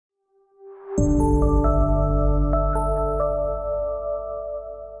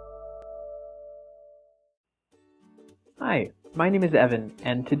My name is Evan,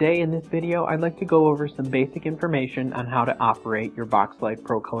 and today in this video I'd like to go over some basic information on how to operate your Boxlight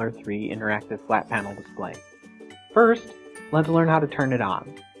ProColor 3 interactive flat panel display. First, let's learn how to turn it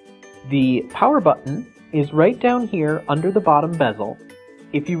on. The power button is right down here under the bottom bezel.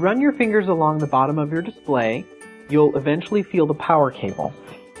 If you run your fingers along the bottom of your display, you'll eventually feel the power cable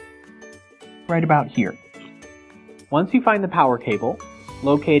right about here. Once you find the power cable,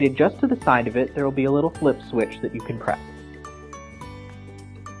 located just to the side of it, there will be a little flip switch that you can press.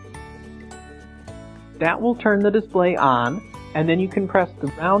 That will turn the display on, and then you can press the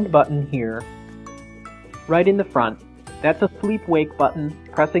round button here, right in the front. That's a sleep-wake button.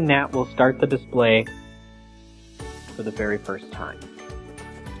 Pressing that will start the display for the very first time.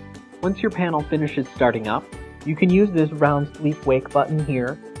 Once your panel finishes starting up, you can use this round sleep-wake button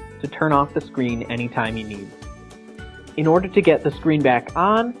here to turn off the screen anytime you need. In order to get the screen back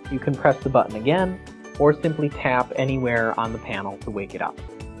on, you can press the button again, or simply tap anywhere on the panel to wake it up.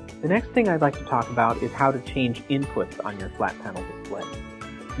 The next thing I'd like to talk about is how to change inputs on your flat panel display.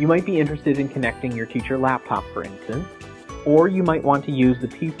 You might be interested in connecting your teacher laptop, for instance, or you might want to use the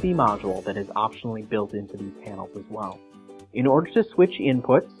PC module that is optionally built into these panels as well. In order to switch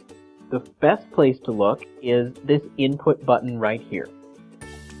inputs, the best place to look is this input button right here.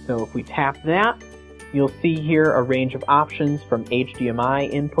 So if we tap that, you'll see here a range of options from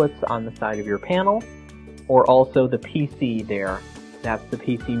HDMI inputs on the side of your panel, or also the PC there. That's the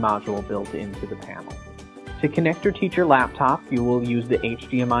PC module built into the panel. To connect your teacher laptop, you will use the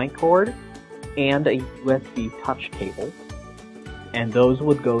HDMI cord and a USB touch cable, and those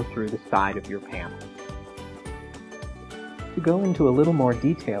would go through the side of your panel. To go into a little more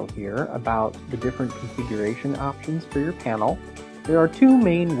detail here about the different configuration options for your panel, there are two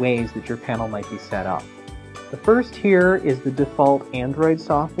main ways that your panel might be set up. The first here is the default Android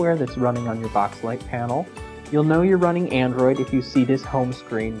software that's running on your Boxlight panel. You'll know you're running Android if you see this home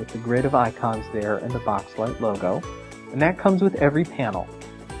screen with the grid of icons there and the Boxlight logo, and that comes with every panel.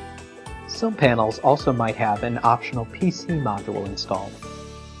 Some panels also might have an optional PC module installed.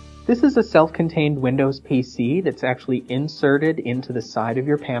 This is a self-contained Windows PC that's actually inserted into the side of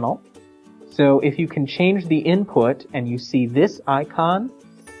your panel. So if you can change the input and you see this icon,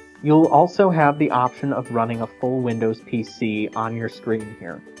 you'll also have the option of running a full Windows PC on your screen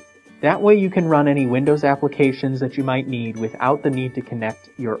here. That way you can run any Windows applications that you might need without the need to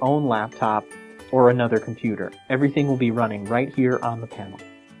connect your own laptop or another computer. Everything will be running right here on the panel.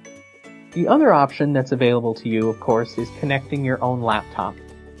 The other option that's available to you, of course, is connecting your own laptop.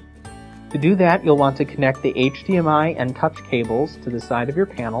 To do that, you'll want to connect the HDMI and touch cables to the side of your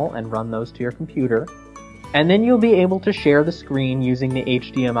panel and run those to your computer. And then you'll be able to share the screen using the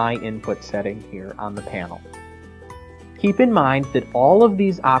HDMI input setting here on the panel. Keep in mind that all of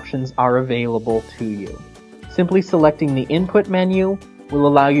these options are available to you. Simply selecting the input menu will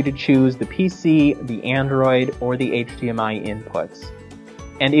allow you to choose the PC, the Android, or the HDMI inputs.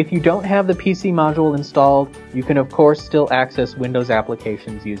 And if you don't have the PC module installed, you can of course still access Windows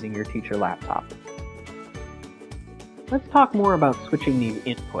applications using your teacher laptop. Let's talk more about switching these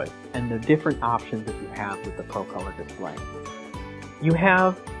inputs and the different options that you have with the ProColor display. You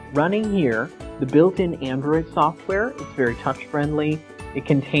have running here the built-in Android software. It's very touch-friendly. It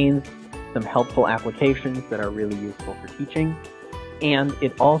contains some helpful applications that are really useful for teaching. And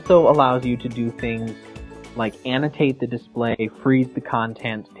it also allows you to do things like annotate the display, freeze the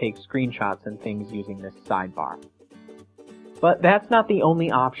content, take screenshots and things using this sidebar. But that's not the only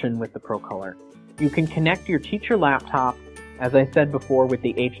option with the ProColor. You can connect your teacher laptop, as I said before, with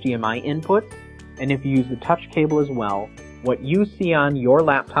the HDMI inputs, and if you use the touch cable as well, what you see on your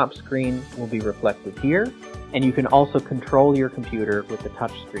laptop screen will be reflected here, and you can also control your computer with the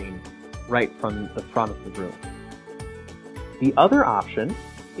touch screen right from the front of the room. The other option,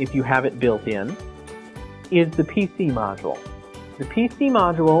 if you have it built in, is the PC module. The PC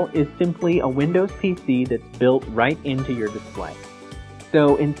module is simply a Windows PC that's built right into your display.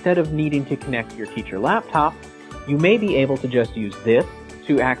 So instead of needing to connect your teacher laptop, you may be able to just use this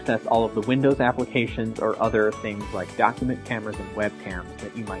to access all of the Windows applications or other things like document cameras and webcams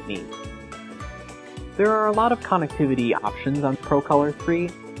that you might need. There are a lot of connectivity options on ProColor 3,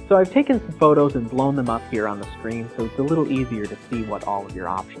 so I've taken some photos and blown them up here on the screen so it's a little easier to see what all of your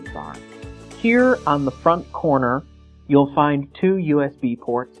options are. Here on the front corner, you'll find two USB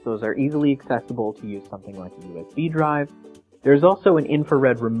ports. Those are easily accessible to use something like a USB drive. There's also an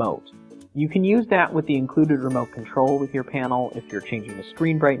infrared remote. You can use that with the included remote control with your panel if you're changing the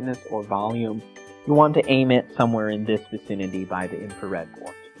screen brightness or volume. You want to aim it somewhere in this vicinity by the infrared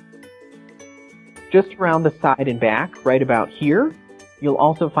port. Just around the side and back, right about here, you'll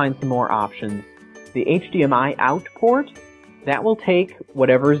also find some more options. The HDMI Out Port that will take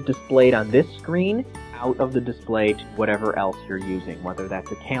whatever is displayed on this screen out of the display to whatever else you're using, whether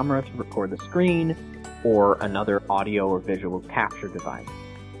that's a camera to record the screen or another audio or visual capture device.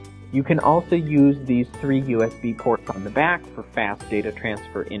 You can also use these 3 USB ports on the back for fast data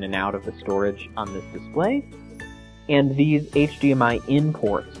transfer in and out of the storage on this display. And these HDMI in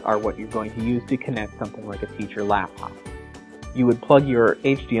ports are what you're going to use to connect something like a teacher laptop. You would plug your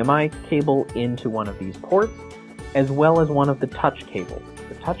HDMI cable into one of these ports, as well as one of the touch cables.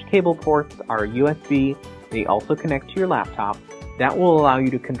 The touch cable ports are USB, they also connect to your laptop. That will allow you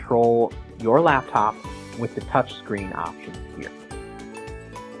to control your laptop with the touch screen options here.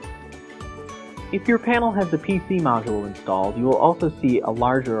 If your panel has the PC module installed, you will also see a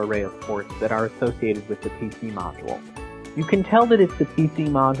larger array of ports that are associated with the PC module. You can tell that it's the PC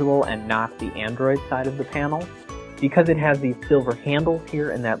module and not the Android side of the panel because it has these silver handles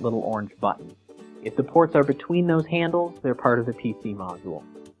here and that little orange button. If the ports are between those handles, they're part of the PC module.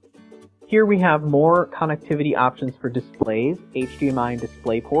 Here we have more connectivity options for displays, HDMI and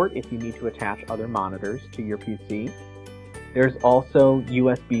DisplayPort if you need to attach other monitors to your PC. There's also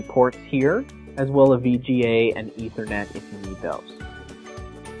USB ports here, as well as VGA and Ethernet if you need those.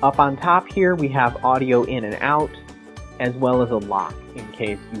 Up on top here we have audio in and out, as well as a lock in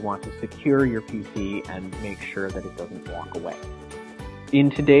case you want to secure your PC and make sure that it doesn't walk away. In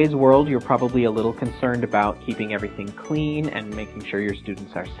today's world, you're probably a little concerned about keeping everything clean and making sure your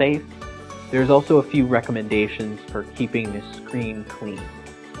students are safe. There's also a few recommendations for keeping this screen clean.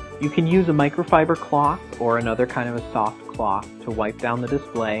 You can use a microfiber cloth or another kind of a soft cloth to wipe down the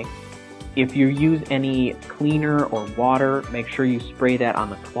display. If you use any cleaner or water, make sure you spray that on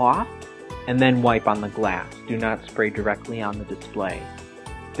the cloth and then wipe on the glass. Do not spray directly on the display.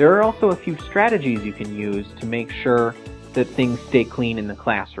 There are also a few strategies you can use to make sure that things stay clean in the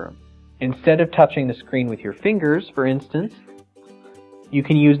classroom. Instead of touching the screen with your fingers, for instance, you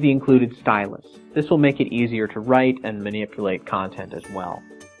can use the included stylus. This will make it easier to write and manipulate content as well.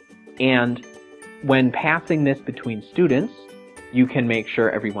 And when passing this between students, you can make sure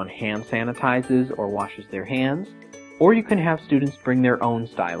everyone hand sanitizes or washes their hands, or you can have students bring their own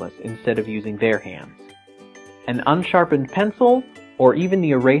stylus instead of using their hands. An unsharpened pencil or even the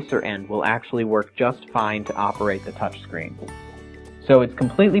eraser end will actually work just fine to operate the touchscreen. So it's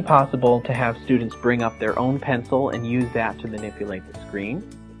completely possible to have students bring up their own pencil and use that to manipulate the screen.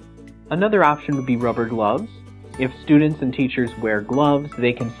 Another option would be rubber gloves. If students and teachers wear gloves,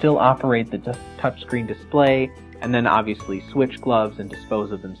 they can still operate the touchscreen display and then obviously switch gloves and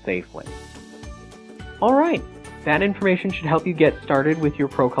dispose of them safely. Alright, that information should help you get started with your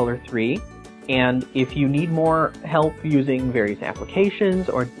ProColor 3. And if you need more help using various applications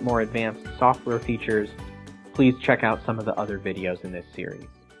or more advanced software features, please check out some of the other videos in this series.